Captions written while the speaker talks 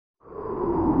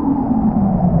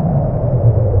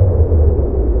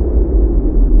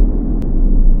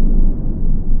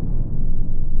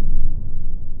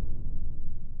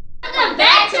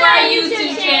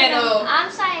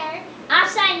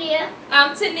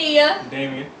Tania.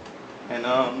 Damien.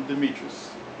 And Demetrius.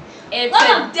 And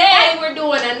today we're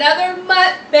doing another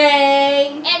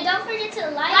mukbang. And don't forget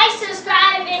to like,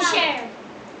 subscribe, and share.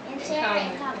 And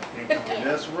comment.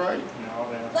 That's right.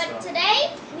 But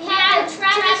today we have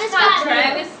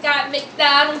Travis Scott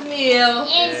McDonald's meal.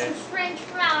 And some French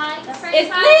fries. It's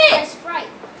lit. And Sprite.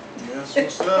 That's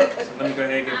what's up. So let me go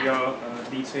ahead and give y'all a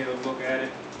detailed look at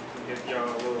it. Give y'all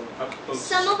a little up close,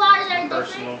 Some of ours are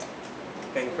personal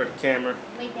thing for the camera.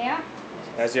 Wait, they are?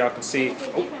 As y'all can see.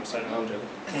 Oh, sorry, I'm joking.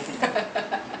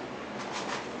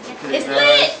 Okay, It's guys.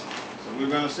 lit. So we're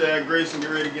gonna say our grace and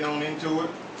get ready to get on into it.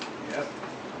 Yep.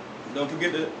 Don't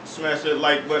forget to smash that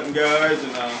like button, guys,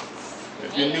 and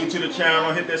if you're new to the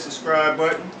channel, hit that subscribe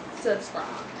button. Subscribe.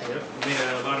 Yep. We made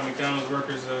a lot of McDonald's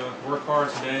workers work hard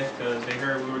today because they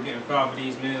heard we were getting 5 of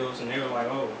these meals and they were like,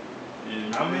 oh,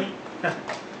 Yeah, how many?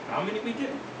 How many we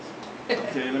getting?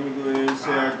 Okay, let me go ahead and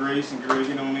say our grace and get ready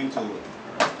to get on into it.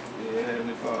 Yeah,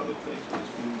 Heavenly Father, thanks for this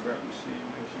food that we receive.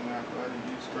 Make sure my God in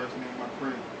Jesus Christ's name I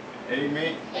pray.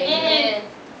 Amen. Amen.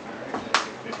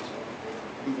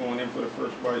 We're going in for the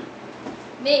first bite.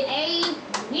 Me, I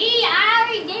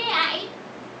already did.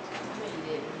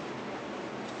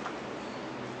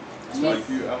 It's like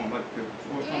you, I don't like pickles.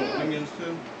 Oh, come on, onions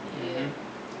too? Yeah.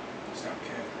 Stop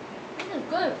cat. This is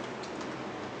good.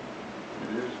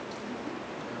 It is.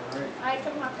 Alright. I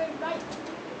took my first bite.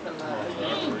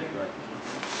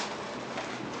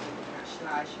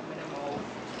 Slice them in the mold.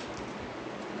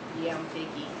 Yeah, I'm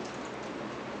picky.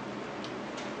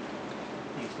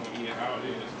 I'm just gonna eat it how it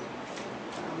is.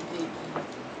 I'm picky.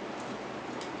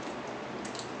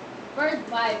 First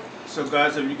bite. So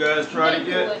guys, have you guys tried it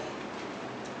yet?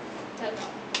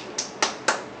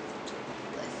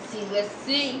 Let's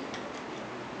see.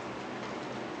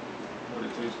 What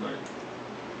it tastes like?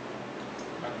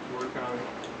 Like a pork county.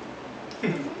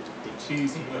 With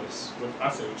cheese and lettuce. Well, I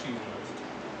said with cheese and lettuce.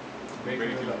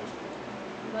 Bacon and lettuce.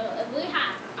 Well, if we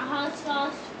had a hot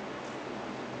sauce,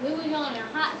 we would go on a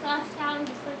hot sauce challenge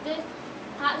to put this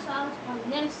hot sauce on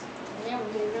this, and it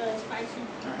would be really spicy.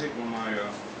 I hate when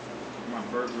my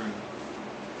burger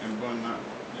and bun not,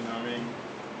 you know what I mean?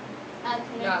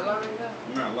 Not lined up.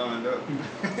 Not lined up.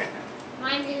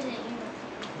 Mine isn't either.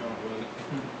 No, it wasn't.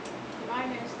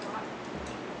 Mine is not.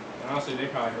 Honestly, they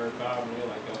probably heard 5 and they're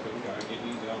like, okay, we gotta get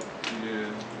these out. Yeah,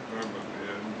 probably.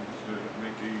 Yeah, should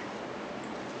make these.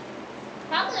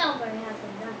 Probably not going to have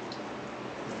them done.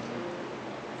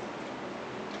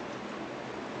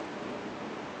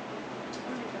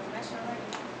 I'm going to go mess already.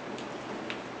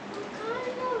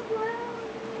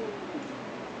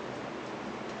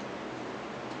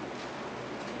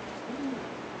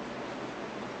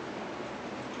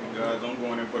 Okay, guys, I'm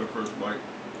going in for the first bite.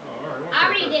 Oh, alright. I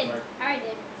already did.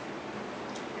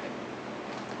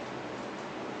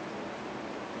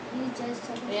 You just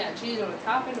took it. Yeah, cheese on the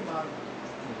top and the bottom.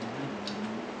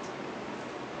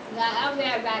 I'll be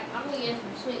right back. I'm going to get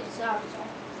some sweet and sour sauce.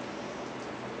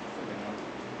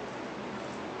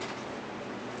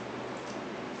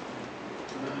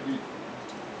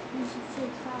 Use some sweet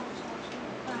and sour sauce.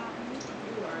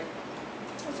 You alright.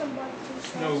 And some barbecue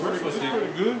sauce. No, we're supposed to get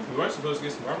Pretty good. We were supposed to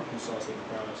get some barbecue sauce with the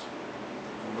fries.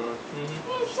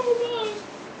 Oh, so good.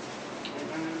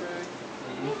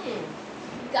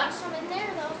 You got some in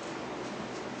there, though.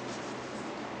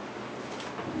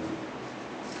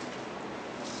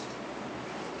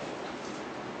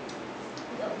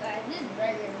 Yo, guys, this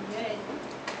burger is good.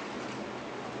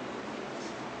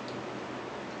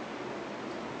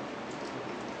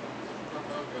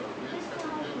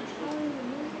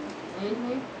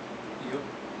 Yep.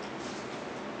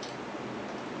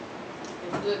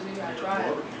 It's good, so you gotta try it.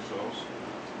 Barbecue sauce.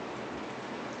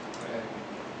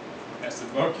 That's the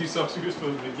barbecue sauce you were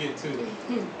supposed to get too.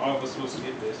 All of us supposed to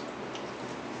get this.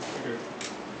 Here.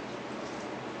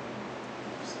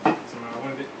 Somehow I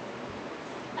wanted it.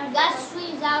 I got sweet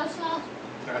and sour sauce.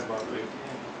 That's barbecue.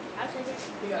 I'll take it.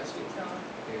 You got sweet and sour.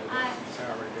 Yeah, barbecue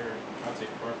sour right there. I'll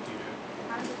take barbecue then.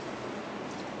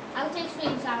 I'll take sweet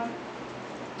and sour.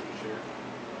 Sure.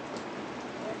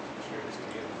 Sure, it's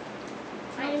together.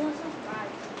 I want some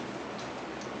fries.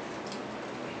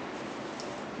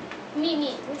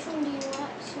 Mimi, which one do you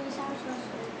want? Sweet and sour sauce?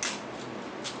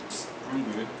 I'm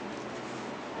good.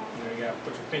 You know, you gotta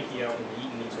put your pinky out when you're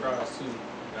eating these fries too.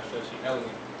 That shows you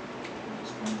elegant.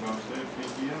 SpongeBob said,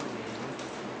 pinky out.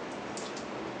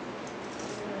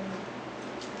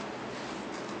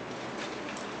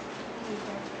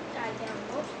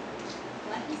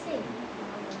 What he say?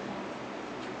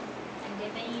 And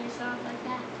dip it in your sauce like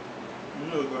that? You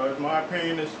know, guys, my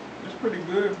opinion is it's pretty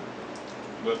good,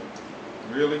 but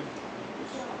really,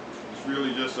 it's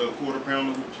really just a quarter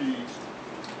pounder with cheese.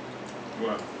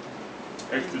 what?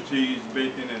 Extra cheese,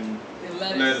 bacon, and And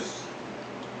lettuce. lettuce.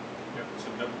 Yep, it's a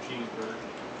double cheeseburger.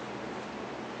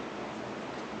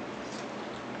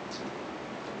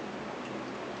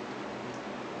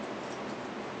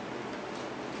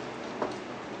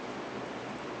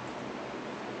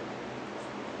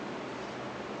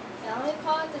 They only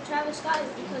call it the Travis Scott is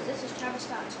because this is Travis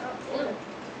Scott's order.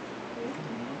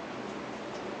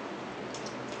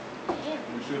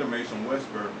 Damn. We should have made some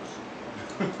West burgers.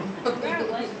 Where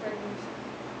are West Burgers?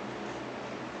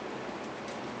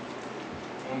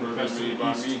 One of the Burgers best in made the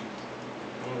by East. me.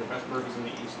 One of the best burgers in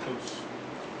the East Coast.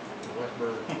 The West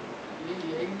Burger.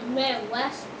 Yeah. You made it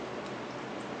West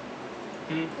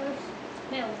Hmm? Coast?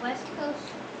 Made it West Coast?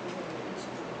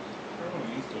 We're on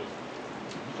the East Coast.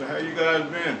 So how you guys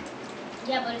been?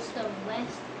 Yeah, but it's the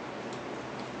West.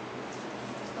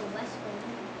 It's the West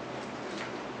Burger.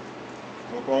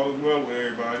 Hope all is well with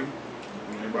everybody.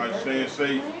 Everybody staying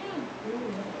safe. Make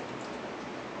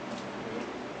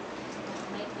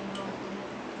me hungry.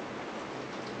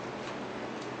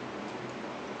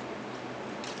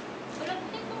 Where the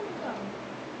pickles go?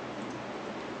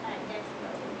 That's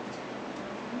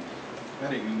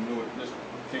I didn't even know it just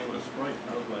came with a Sprite.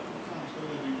 I was like, what kind of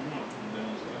soda do you want? And then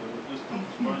I said, it just comes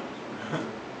with Sprite.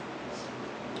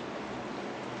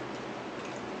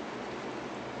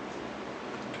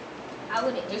 I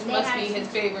would. This must be his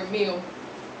favorite meal.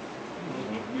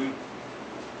 Must be. It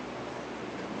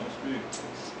must be.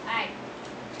 Alright,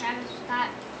 Travis Scott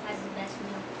has the best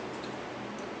meal.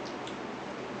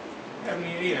 Haven't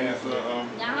even eaten half of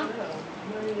it. Now,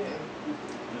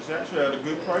 It's actually at a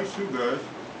good price too, guys.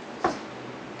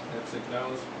 That's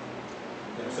 $6.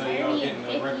 They say y'all Very getting a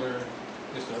picky. regular,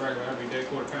 just a regular everyday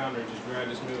quarter pounder. Just grab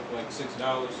this meal for like $6.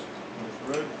 That's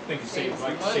right. I think you Save save some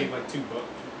like money. $2.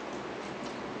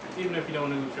 Even if you don't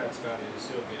know who Travis Scott is,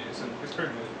 still get it. It's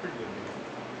pretty good. It's pretty good meal.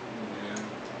 Yeah.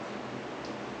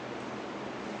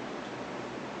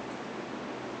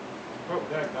 Oh,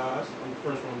 that guys, I'm the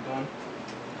first one done.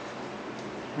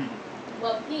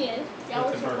 well, he is. That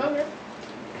was That's a your burger. burger.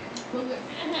 Burger.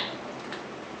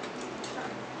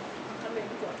 Come here,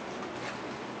 before.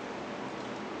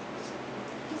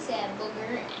 He said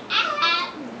booger.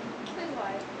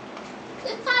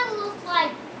 This kind of looks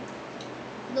like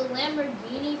the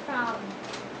Lamborghini from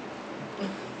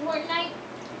Fortnite. Like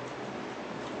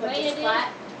Right, it's it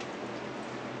flat.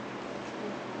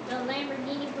 The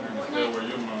Lamborghini from I can tell Fortnite. where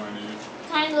your mind is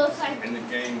Kind of looks like in the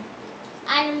game.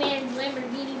 Iron Man's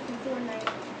Lamborghini from Fortnite.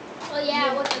 Oh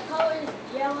yeah, with the colors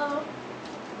yellow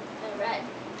and red.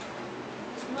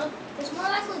 It's more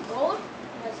likely gold,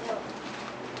 but it's yellow.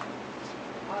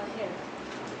 Oh, here.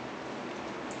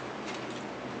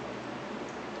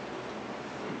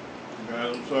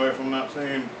 Guys, I'm sorry if I'm not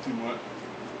saying too much.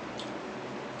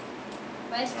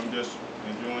 But I'm just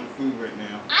enjoying the food right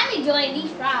now. I'm enjoying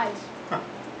these fries.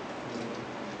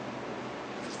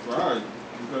 Right.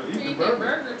 You gotta eat the You get burger.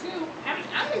 burger too. I'm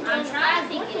enjoying the fries.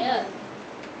 Pick it up.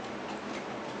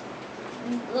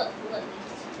 Look,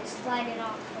 it's sliding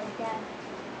off like that.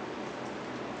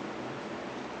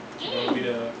 You're gonna be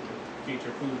the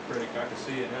feature food critic. I can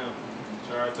see it now.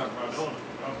 Sorry, I talked about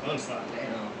unslide.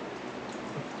 Yeah.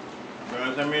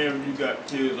 Guys, how many of you got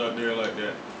kids out there like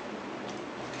that?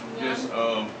 Just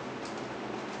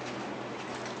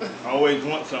always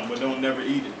want something but don't never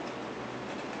eat it.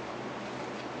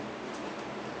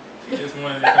 She just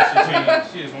wanted it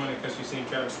because she just wanted it because she seen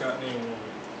Travis Scott name on it.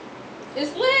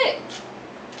 It's lit.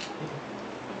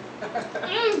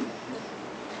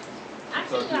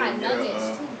 Actually, Thought you got would get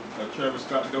nuggets too. a Travis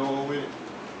Scott doll with it.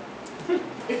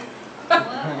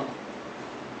 Wow.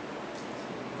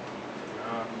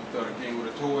 Nah. You thought it came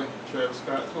with a toy, Travis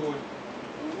Scott toy.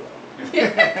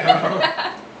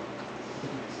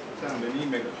 Tell them they need to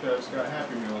make a Travis Scott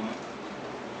Happy Meal, huh?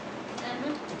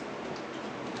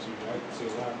 I see a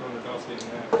lot of grown adults getting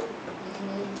that.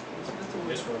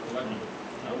 Just for a collectible.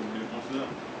 I would get it myself.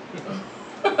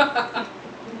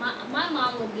 My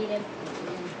mom will get it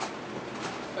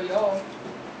For y'all.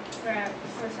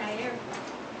 for Sire.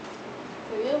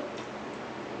 For you.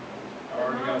 I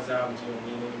already got his albums. You don't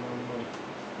need any more money.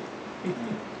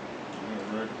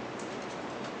 Yeah, right.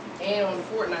 And on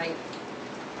Fortnite.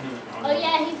 Oh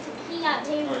yeah, he got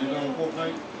paid Oh, for you it. on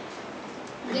Fortnite?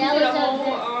 He Yeah, did it a was whole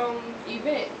event on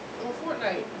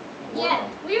Fortnite. yeah,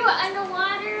 we were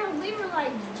underwater. We were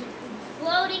like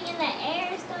floating in the air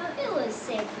and stuff. It was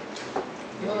sick.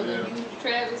 There was a huge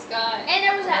Travis Scott. And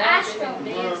there was an laughing Astro. and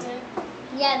dancing.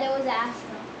 Yeah, there was an Astro.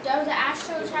 There was an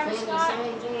Astro They Travis performed the Scott.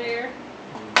 songs on there.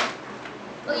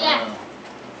 Oh yeah.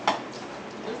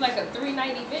 It was like a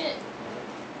 3-night event.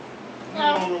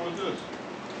 How long ago was this?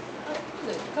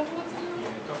 Was it a couple months ago? Yeah,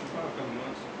 a couple months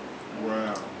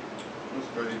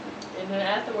crazy. And then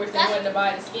afterwards, they That's- went to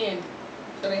buy the skin.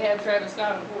 So they have Travis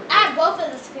Scott on board. I have both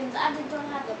of the skins. I just don't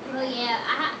have the. Oh yeah,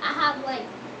 I have like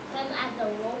him as the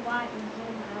robot and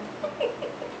him as.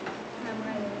 I'm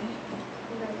regular.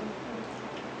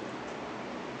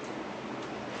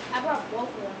 I brought both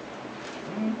of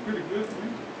them. Pretty good for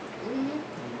me.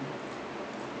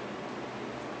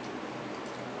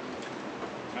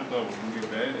 I thought it was gonna be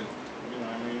bad. You know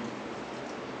what I mean?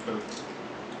 Because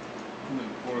the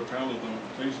quarter pounders don't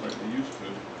taste like they used to.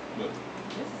 But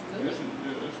This is this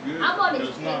good. is, it's good. I bought But it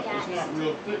it's not. thick It's not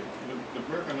real thick. The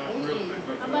brick are not real thick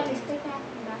like I'm the about other to one. stick that in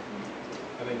the bathroom.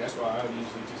 I think that's why I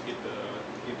usually just get the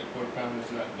quarter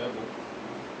pounders, not double.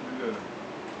 Yeah.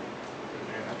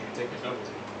 Man, I can't take the doubles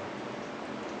anymore.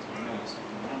 So nice.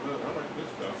 I like this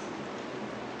stuff.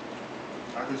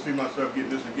 I can see myself getting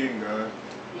this again, guys.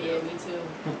 Yeah, me too.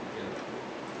 Yeah.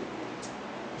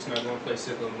 Just not gonna play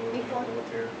sicko mode when I go up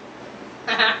there.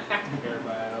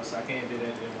 Everybody else, I can't do that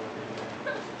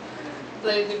anymore.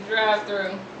 Play the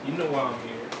drive-through. You know why I'm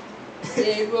here.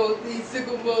 Yeah, go see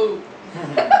sickle mode.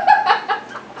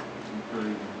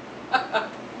 Crazy.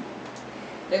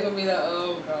 They're gonna be like,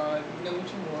 oh god, you know what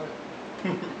you want.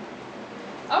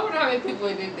 I wonder how many people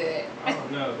did that. I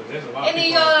don't know, but there's a lot of Any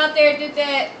of people. y'all out there did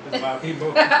that? There's a lot of people.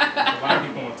 A lot of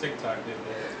people on TikTok did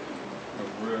that.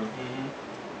 For real.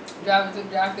 Driving to the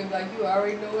drive-through, like, you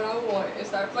already know what I want, and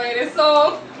start playing this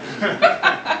song.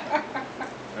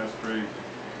 That's crazy.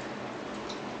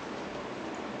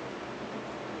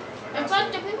 In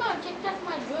fact, the people on TikTok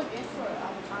might do it just for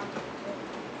content.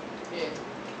 Yeah.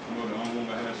 You know, the only one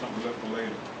that has something left for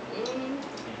later.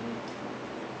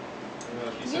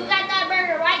 You got that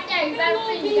burger right there. You better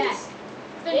finish that.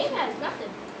 Finish it. Has nothing.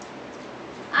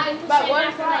 I will About save one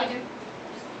that for fry. later.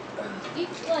 Eat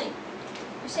the plate.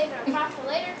 You're saving a pot for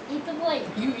later? Eat the plate.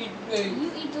 You eat food. You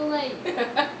eat the plate.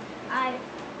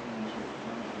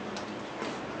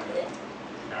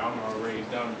 I'm already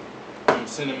done. I'm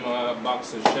sending my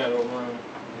box of Shadow Run.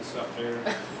 It's up there.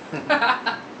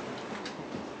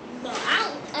 No,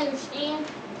 I don't understand.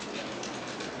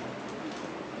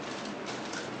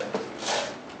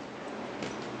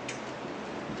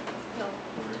 No.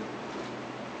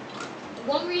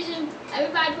 One reason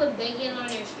everybody put bacon on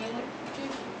their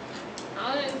sandwiches.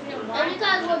 I don't understand why. And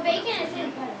because with bacon, it's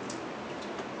in better.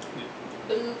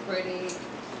 Food critic.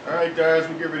 Alright guys,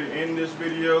 we get ready to end this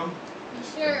video.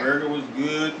 Yes, The sir. burger was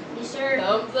good. Yes, sir.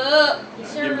 Thumbs up.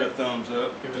 Yes, Give it sir. a thumbs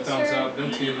up. Give it a Yes, thumbs sir. up. Them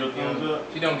You two. give it a thumbs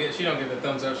up? She don't give it a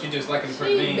thumbs up. She just liking it for the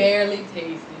She name. barely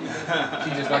tasted it. She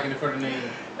just liking it for the name.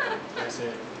 That's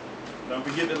it. Don't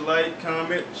forget to like,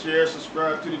 comment, share,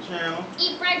 subscribe to the channel.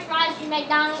 Eat french fries from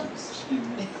McDonald's. Excuse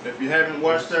me. If you haven't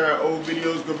watched our old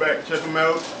videos, go back, check them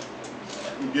out.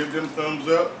 And give them thumbs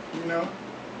up, you know.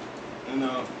 And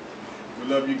we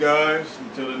love you guys.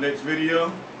 Until the next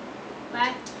video.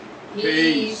 Bye.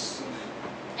 Peace.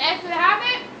 If you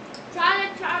haven't, try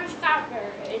the Travis Scott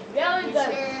burger. It's really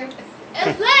good.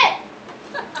 It's lit.